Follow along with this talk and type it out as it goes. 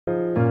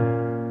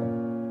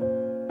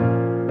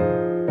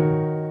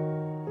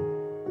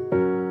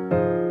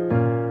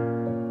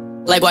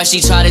Like why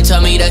she try to tell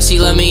me that she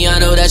love me, I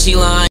know that she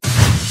lying.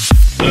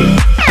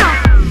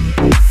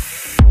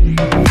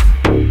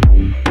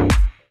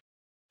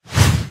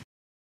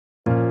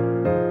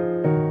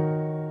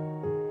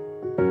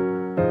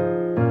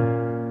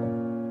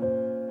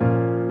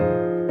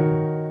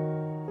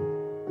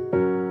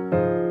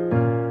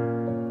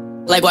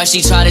 Like why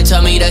she try to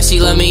tell me that she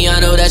love me,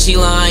 I know that she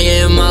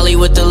lying. Molly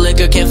with the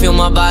liquor, can't feel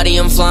my body,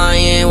 I'm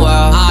flying.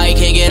 Wow, I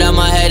can't get out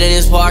my head and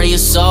this party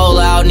is so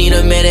loud. Need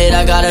a minute,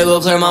 I gotta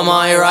go clear my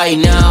mind right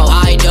now.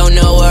 I don't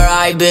know where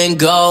I've been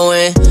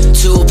going.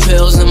 2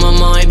 pills in my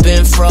mind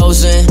been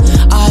frozen.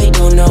 I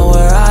don't know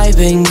where I've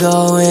been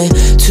going.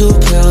 2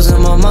 pills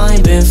in my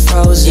mind been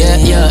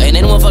frozen. Yeah, and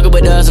anyone fucking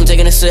with us, I'm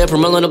taking a sip,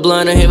 I'm rolling a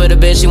blunt. Here with a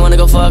bitch, she wanna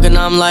go fuck, and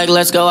I'm like,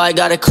 let's go. I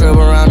got a crib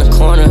around the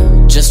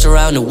corner, just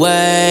around the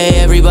way.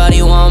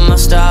 Everybody want my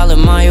style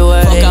and my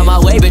way. Fuck out my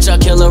way, bitch, I'll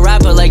kill a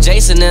rapper like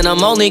Jason. And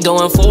I'm only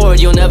going forward,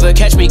 you'll never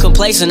catch me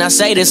complacent. I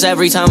say this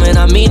every time and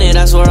I mean it.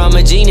 I swear I'm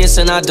a genius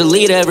and I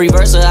delete every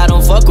verse that I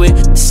don't fuck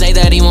with. Say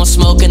that he won't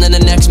smoke and then the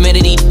next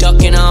minute he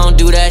ducking. I don't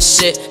do that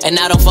shit, and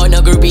I don't fuck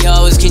no groupie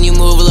hoes. Can you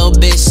move a little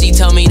bit? She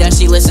tell me that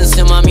she listens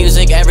to my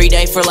music every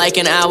day for like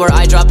an hour.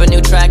 I drop a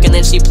new track and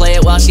then she play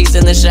it while she's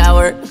in the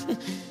shower.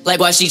 Like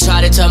why she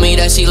try to tell me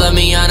that she love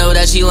me, I know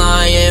that she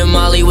lying.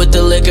 Molly with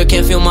the liquor,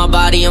 can't feel my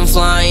body, I'm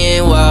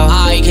flying. Wow,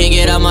 I can't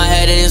get out my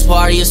head and this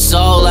party is so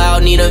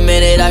loud. Need a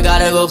minute, I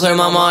gotta go clear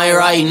my mind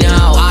right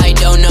now. I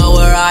don't know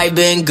where I've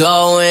been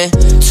going.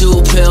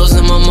 2 pills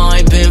in my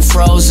mind been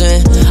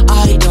frozen.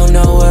 I don't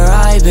know where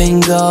I've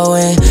been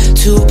going.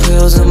 2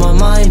 pills in my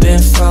mind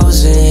been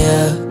frozen,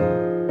 yeah.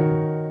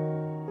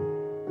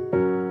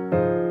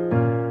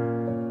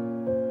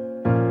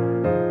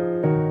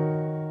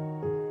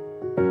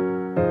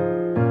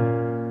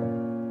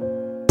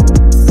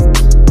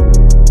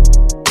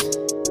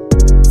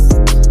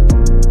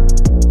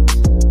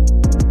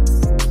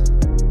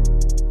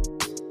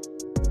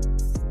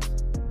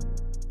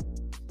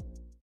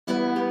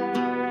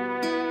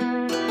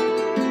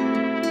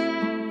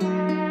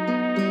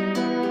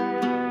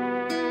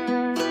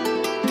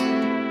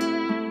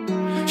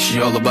 She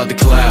all about the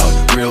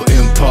cloud, real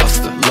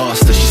imposter.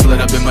 Lost her, she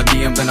slid up in my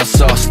DM, then I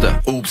sauced her.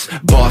 Oops,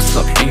 boss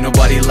up, ain't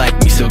nobody like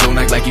me, so don't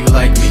act like you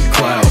like me.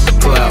 Cloud,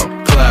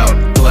 cloud,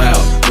 cloud,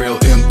 cloud, real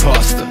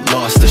imposter.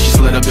 Lost her, she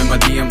slid up in my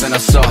DM, then I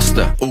sauced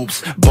her.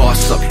 Oops,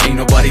 boss up, ain't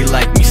nobody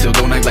like me, so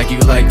don't act like you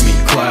like me.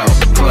 Cloud,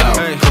 cloud,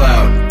 hey,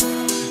 cloud.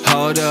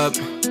 Hold up,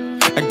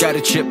 I got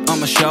a chip on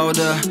my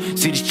shoulder.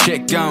 See this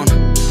chick gone,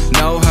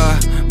 know her,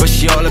 but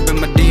she all up in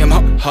my DM.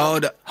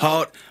 Hold up,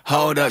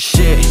 hold up,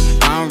 shit.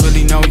 I don't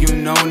really know you,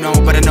 no,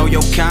 but I know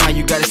your kind.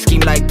 You got a scheme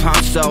like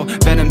Ponzo.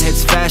 Venom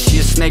hits fast, she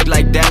a snake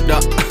like that,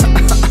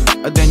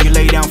 though. Then you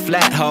lay down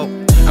flat, ho.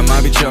 I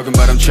might be joking,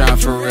 but I'm trying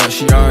for real.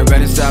 She already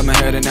read inside my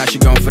head and now she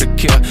going for the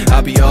kill.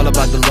 I be all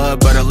about the love,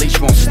 but her leash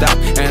won't stop.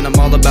 And I'm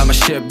all about my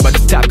shit, but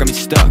the top got me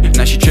stuck.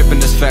 Now she tripping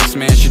this facts,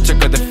 man. She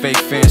took her the fake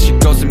fans. She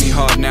goes to me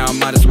hard now,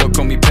 might as well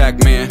call me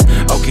Pac-Man.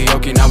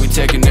 Okay, now we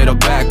taking it all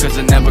back, cause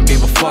I never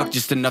gave a fuck,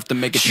 just enough to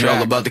make it track. She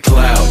all about the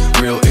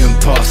cloud, real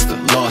imposter.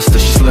 Lost her,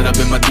 she slid up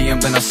in my DM,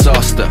 then I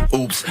sauced her.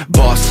 Oops,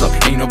 boss up,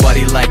 ain't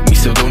nobody like me,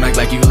 so don't act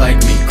like you like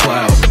me.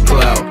 Cloud,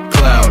 cloud,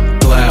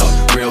 cloud,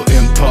 cloud, real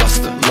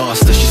imposter.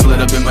 Lost her, she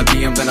slid up in my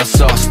DM, then I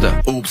sauced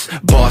her. Oops,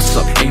 boss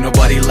up, ain't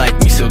nobody like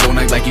me, so don't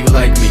act like you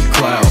like me.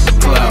 Cloud,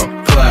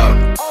 cloud,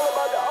 cloud.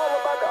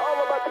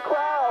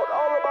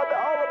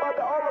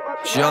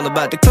 She all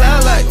about the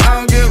cloud, like I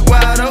don't get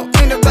wild,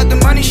 oh. Ain't about the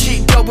money,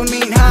 she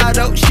dopamine high,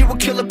 though. She will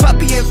kill a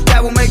puppy if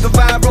that will make her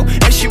viral.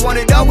 And she want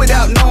it all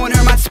without knowing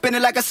her mind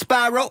spinning like a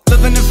spiral.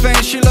 Living in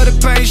fame, she love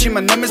the pain, she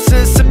my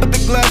nemesis. Sip of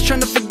the glass, trying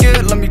to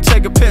forget, let me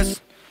take a piss.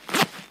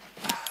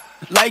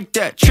 Like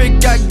that, trick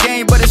got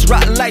game, but it's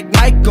rotten like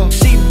Michael.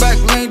 See back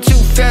lane too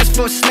fast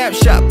for a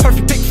snapshot.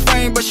 Perfect pick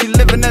frame, but she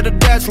living at her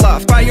dad's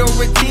loft.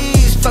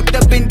 Priorities, fucked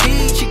up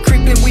indeed. She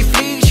creeping, we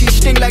flee, she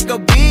sting like a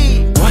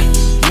bee. What?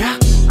 Yeah,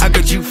 I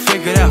got you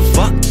figured out,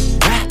 fuck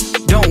that.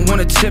 Don't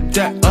wanna tip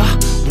that,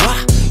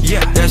 what?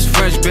 Yeah, that's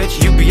French, bitch,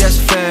 UPS,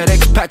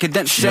 FedEx, packet,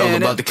 then she all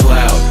about the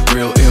cloud,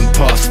 real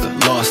imposter.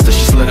 Lost her,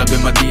 she slid up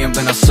in my DM,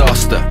 then I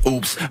sauced her.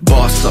 Oops,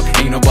 boss up,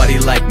 ain't nobody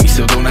like me,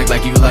 so don't act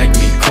like you like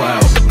me.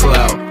 Cloud,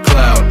 cloud,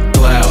 cloud,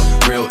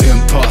 cloud, real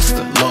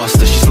imposter. Lost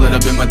her, she slid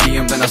up in my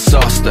DM, then I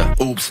sauced her.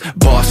 Oops,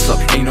 boss up,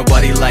 ain't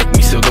nobody like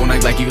me, so don't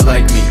act like you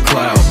like me.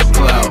 Cloud,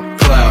 cloud,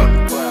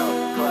 cloud.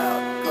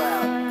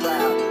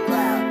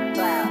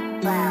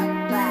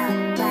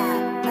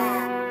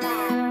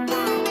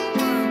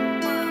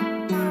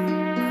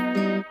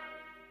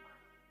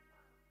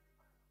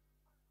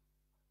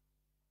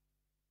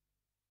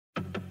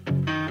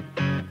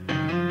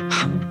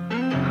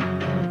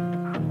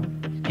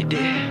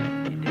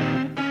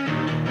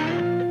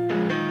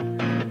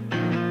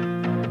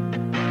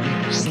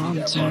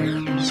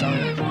 Sometimes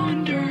I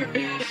wonder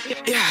if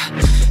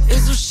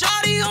is a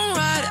shawty gon'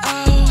 ride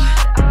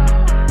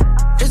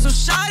out? Is a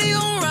shawty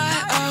gon'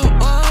 ride out?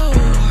 Oh,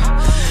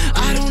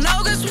 I don't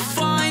know, guess we'll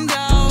find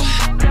out.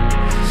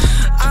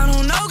 I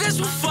don't know, guess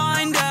we'll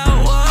find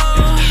out.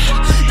 Whoa,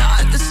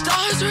 now the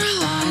stars are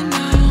aligned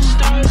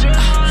now.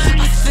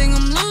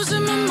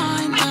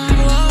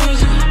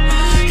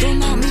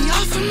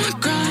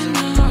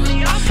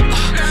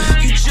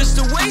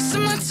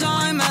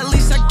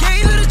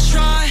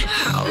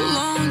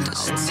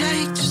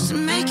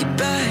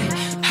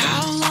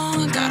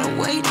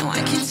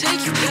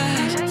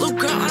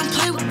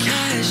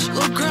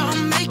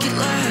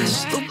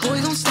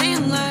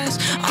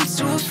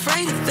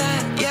 to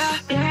that, yeah.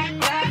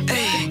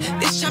 Hey,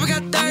 this chopper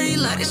got 30,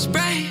 let it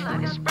spray.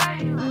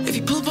 If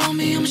he pull up on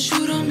me, I'ma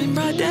shoot him in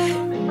broad day.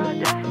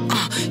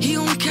 He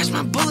gon' catch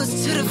my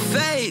bullets to the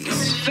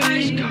face.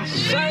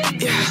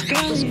 Yeah,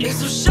 it's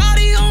so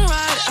shawty gon'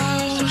 ride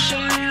out.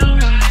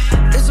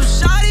 It's so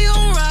shawty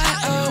gon' ride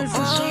out.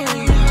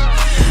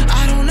 I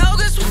don't know,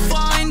 guess we'll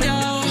find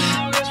out.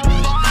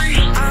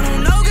 I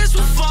don't know, guess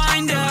we'll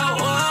find out.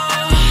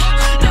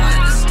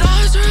 Now the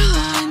stars are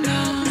aligned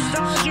now.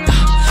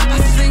 I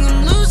think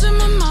I'm losing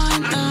my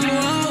mind now.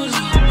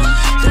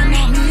 They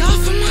knock me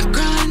off of my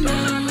grind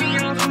now.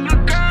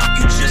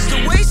 You just a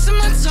waste of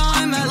my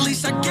time. At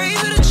least I gave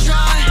it a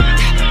try.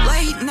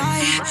 Late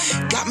night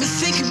got me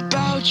thinking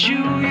about you.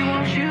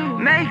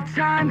 Make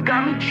time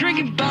got me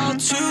drinking about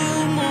 2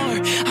 more.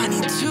 I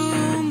need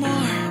 2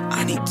 more.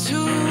 I need 2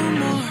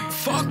 more.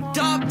 Fucked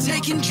up,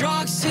 taking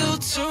drugs till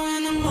 2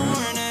 in the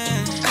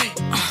morning. Hey,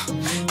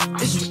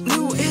 this was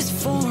new, it's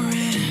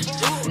foreign.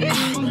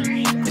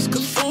 It's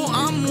good for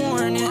I'm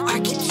warning. I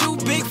keep 2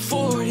 big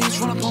 40s.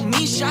 Run up on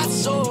me, shots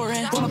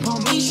soaring. Run up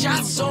on me,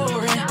 shots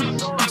soaring.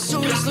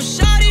 So it's no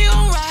shawty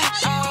on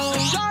right out.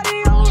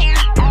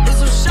 It's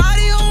no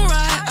shawty on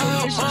right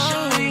out.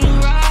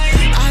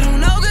 I don't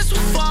know, guess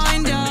we'll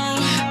find out.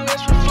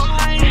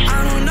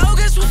 I don't know,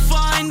 guess we'll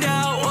find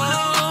out.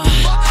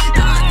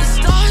 Now the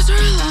stars are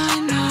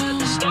aligned now.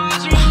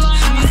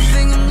 I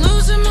think I'm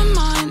losing my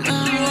mind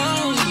now.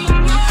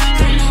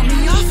 They knock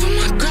me off of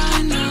my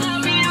grind now.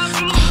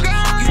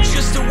 You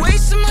just a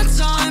waste of my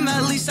time.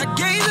 At least I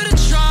gave it a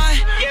try.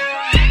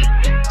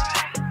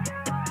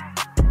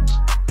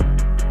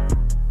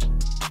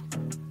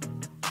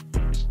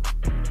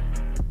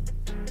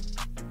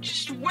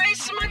 Just a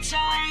waste of my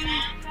time.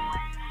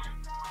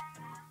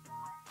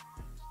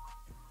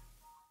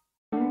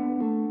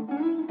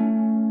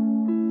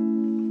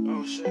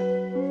 Oh shit.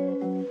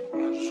 I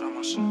just dropped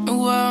my shit.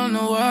 Well,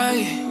 no way,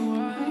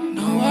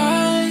 no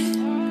way,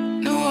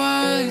 no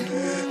way,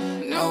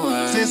 no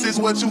way. This is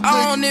what you think. I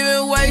don't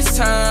even waste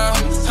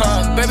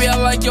time, baby, I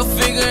like your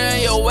figure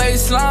and your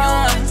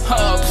waistline.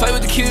 Play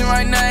with the kid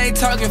right now, ain't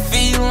talking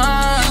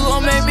feline. You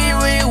gon' make me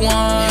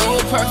rewind. You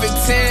a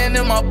perfect 10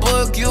 in my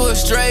book, you a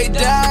straight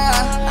dime.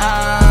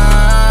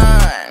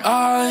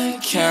 I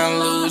can't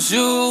lose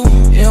you.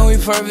 Yeah, we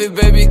perfect,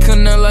 baby,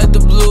 connect like the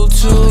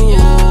Bluetooth.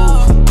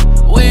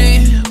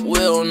 We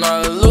will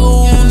not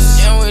lose.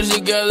 And we're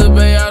together,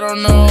 babe, I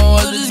don't know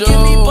what to do.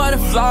 Give me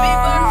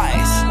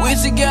butterflies. We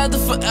together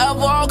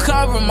forever, I'll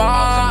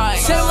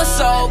compromise. Save my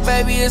soul,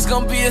 baby, it's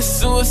gonna be a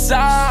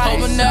suicide.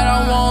 Hoping that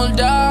I won't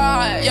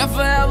die. Yeah,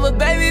 forever,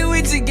 baby,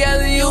 we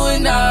together, you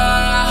and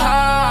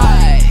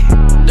I.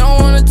 Don't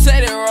wanna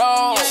take it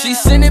wrong. She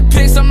sending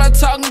pics, I'm not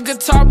talking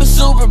guitar, but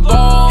Super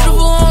Bowl.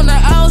 Beautiful on the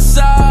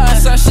outside,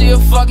 so she a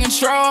fucking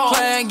troll.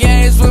 Playing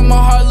games with my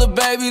heart, little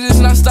baby, this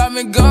not stop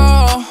and go.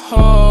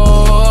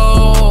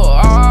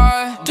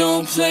 I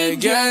don't play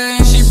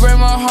games. She break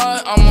my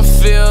heart, I'ma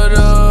feel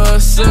the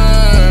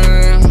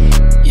same.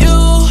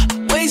 You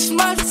waste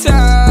my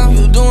time.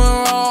 You doing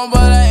wrong,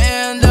 but I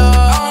end up.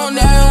 I don't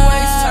even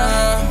waste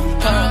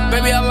time.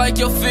 Baby, I like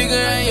your figure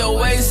and your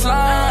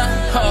waistline.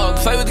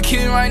 Play with the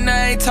kid right now,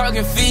 ain't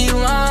talking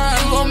feline.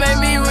 You gon' make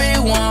me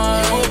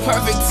rewind. You a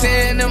perfect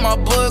 10 in my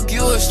book,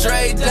 you a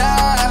straight dime.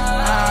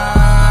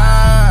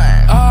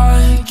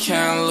 I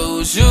can't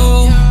lose you.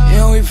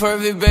 Yeah, we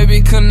perfect,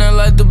 baby, connect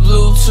like the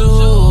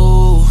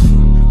Bluetooth.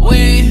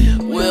 We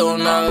will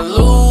not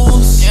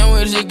lose. And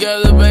we're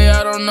together, babe,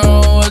 I don't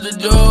know what to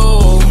do.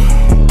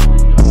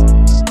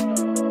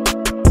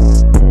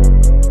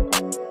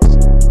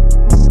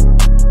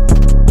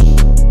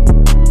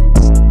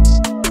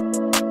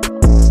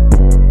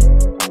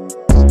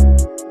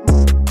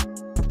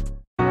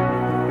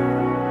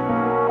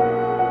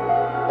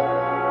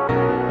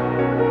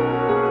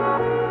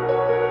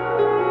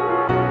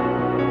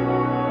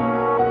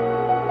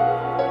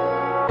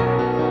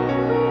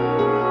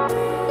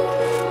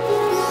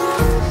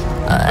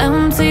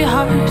 Empty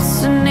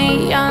hearts and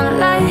neon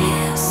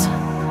lights,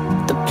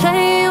 they're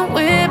playing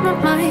with my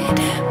mind.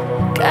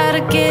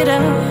 Gotta get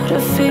out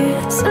of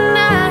here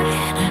tonight.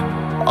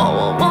 Oh,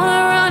 I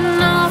wanna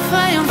run off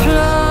and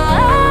fly.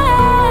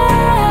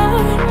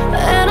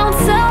 And I'll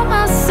tell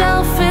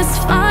myself it's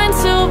fine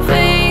to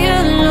be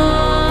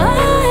alone,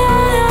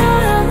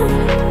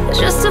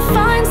 just to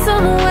find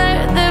somewhere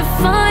that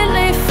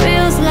finally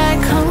feels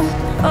like home.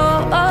 Oh,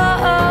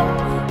 oh, oh.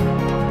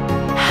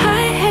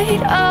 I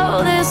hate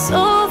all this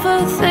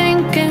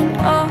overthinking.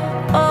 Oh,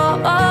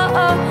 oh,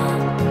 oh, oh.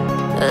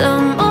 The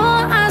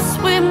more I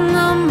swim,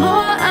 the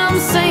more I'm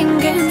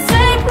sinking.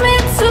 Take me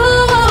to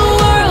a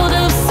world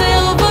of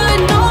silver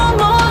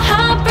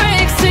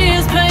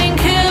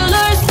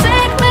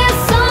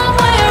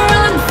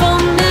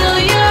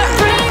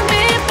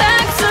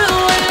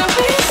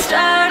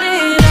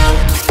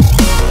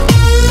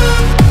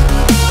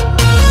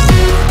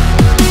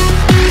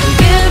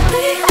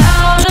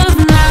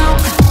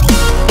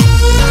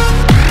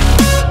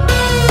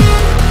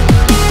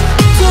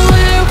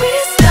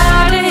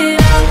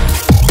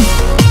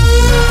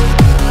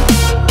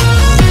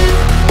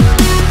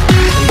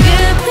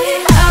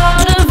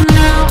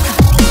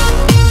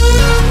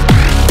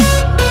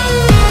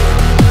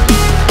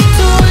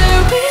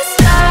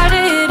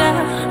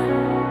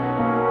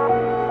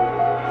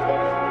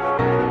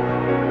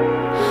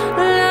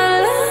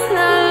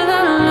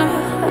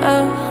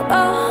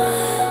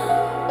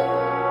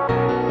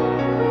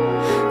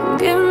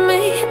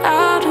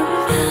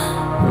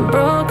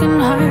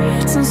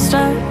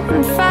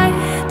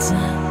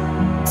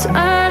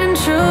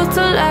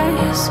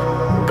eyes.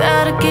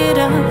 Gotta get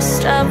up,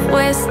 stop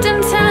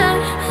wasting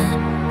time.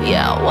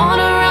 Yeah, I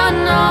wanna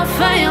run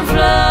off and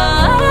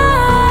fly.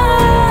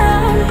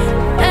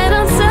 And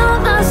I tell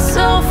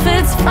myself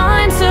it's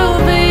fine to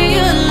be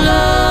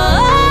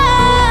alone,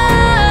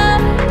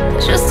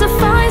 just to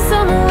find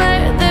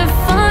somewhere that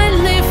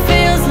finally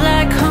feels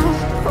like home.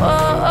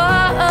 Oh,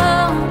 oh,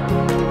 oh.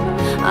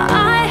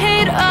 I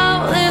hate all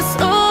this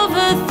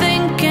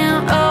overthinking.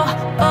 Oh,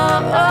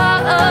 oh,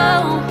 oh,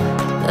 oh.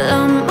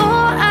 The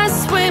more I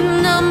swim,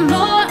 the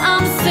more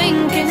I'm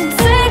sinking.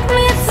 Take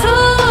me to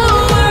a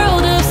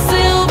world of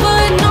silver,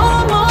 no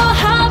more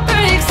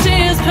heartbreaks.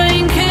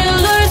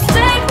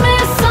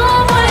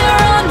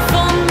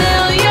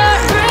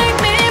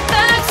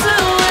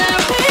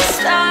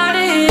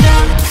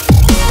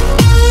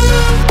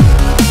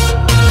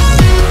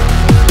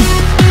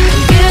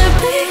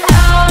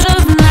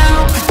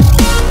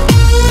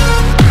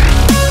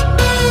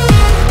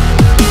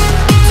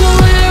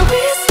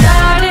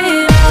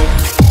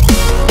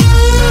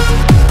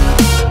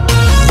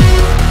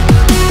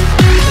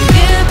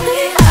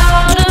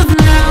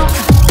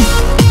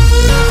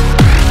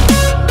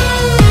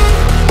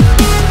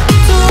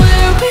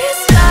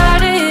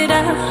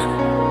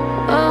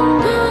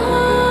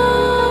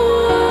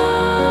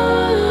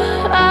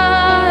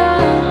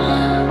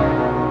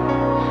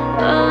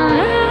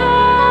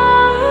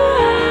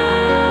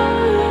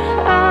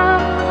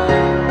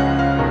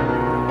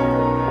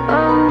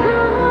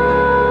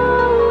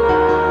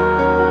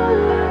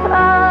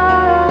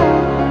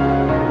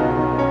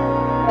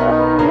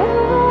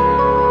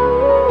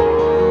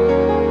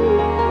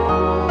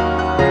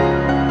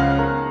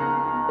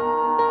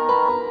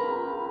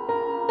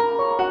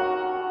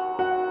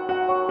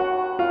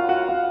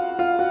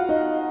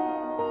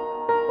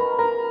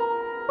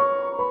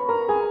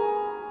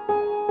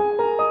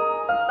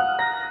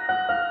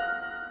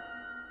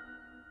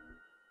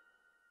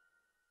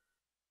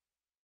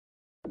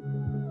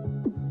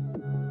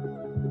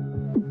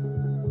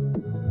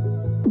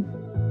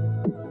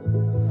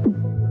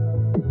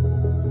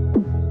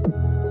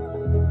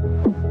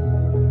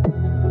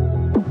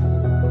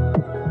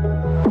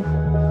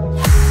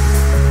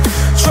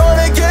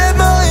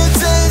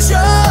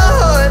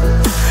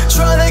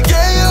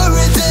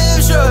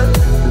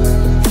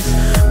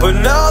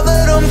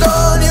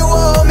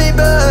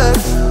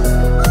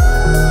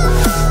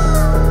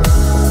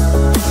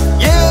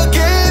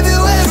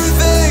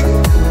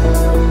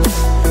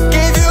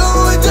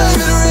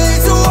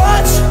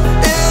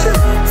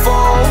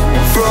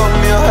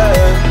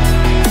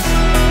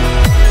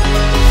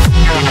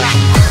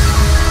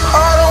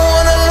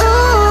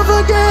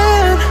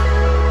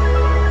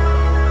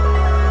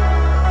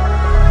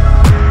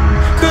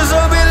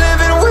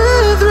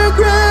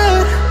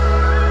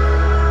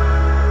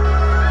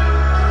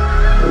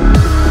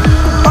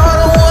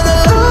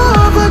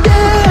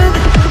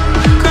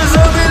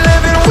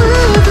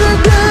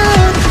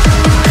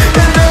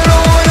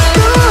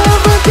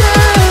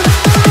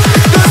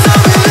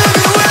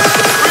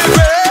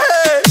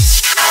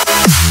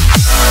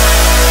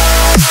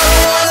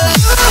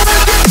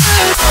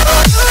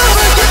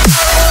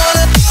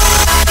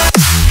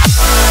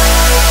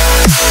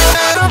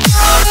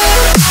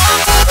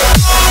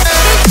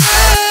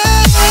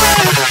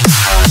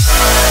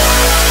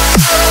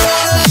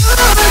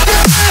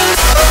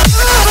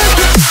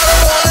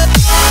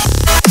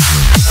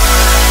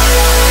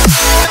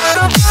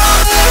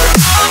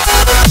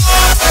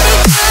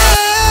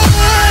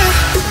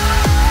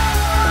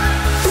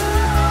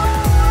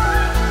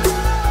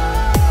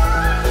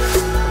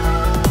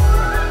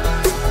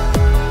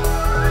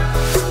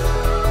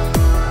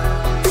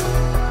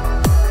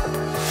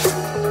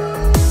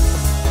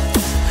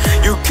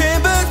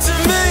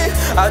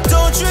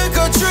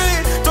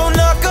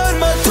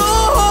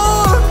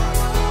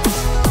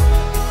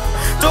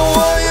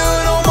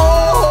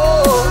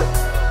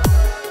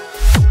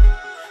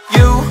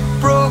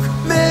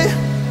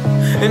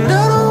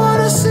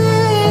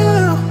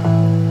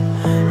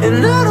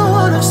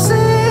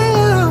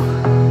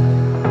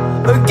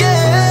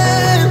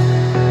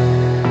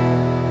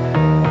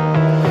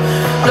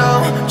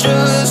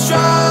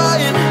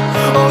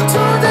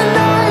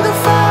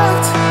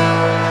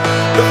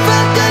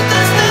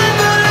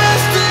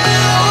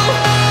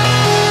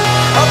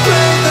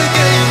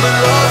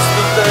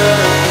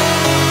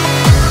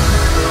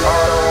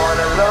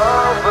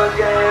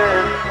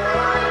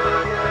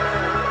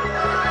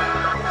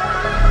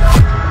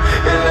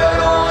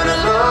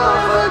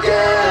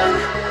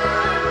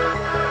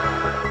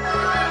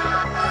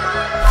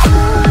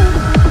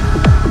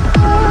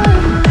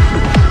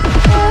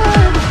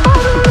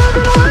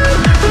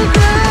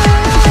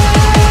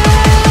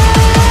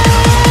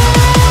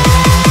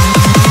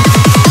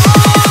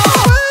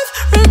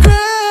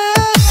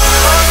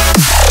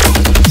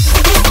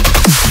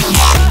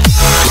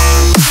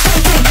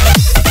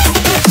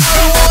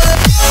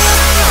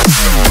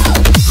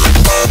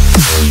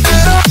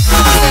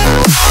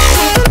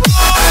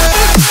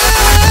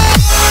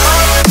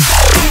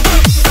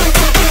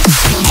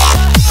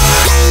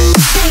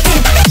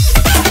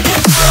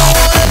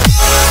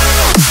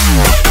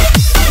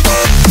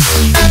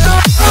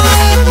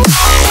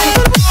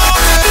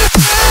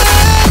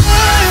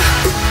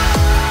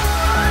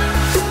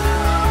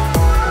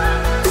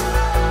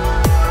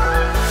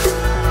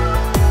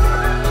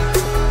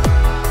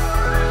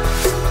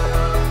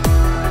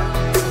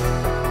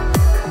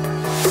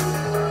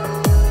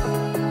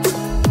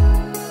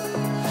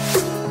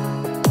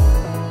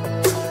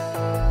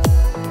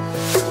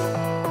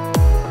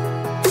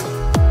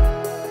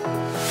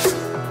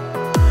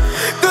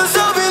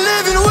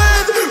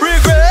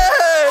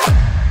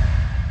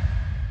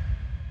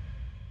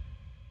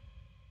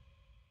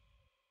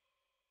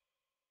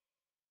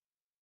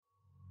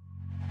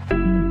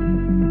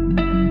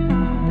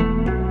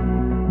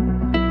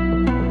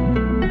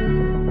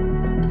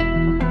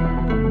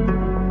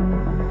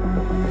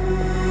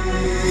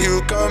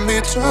 got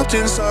me trapped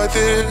inside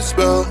this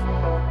spell.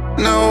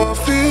 Now I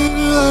feel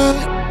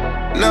like,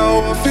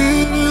 now I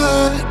feel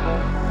like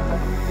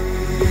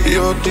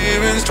your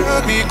demons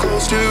drag me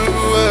close to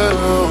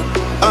hell.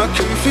 I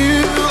can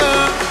feel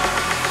that.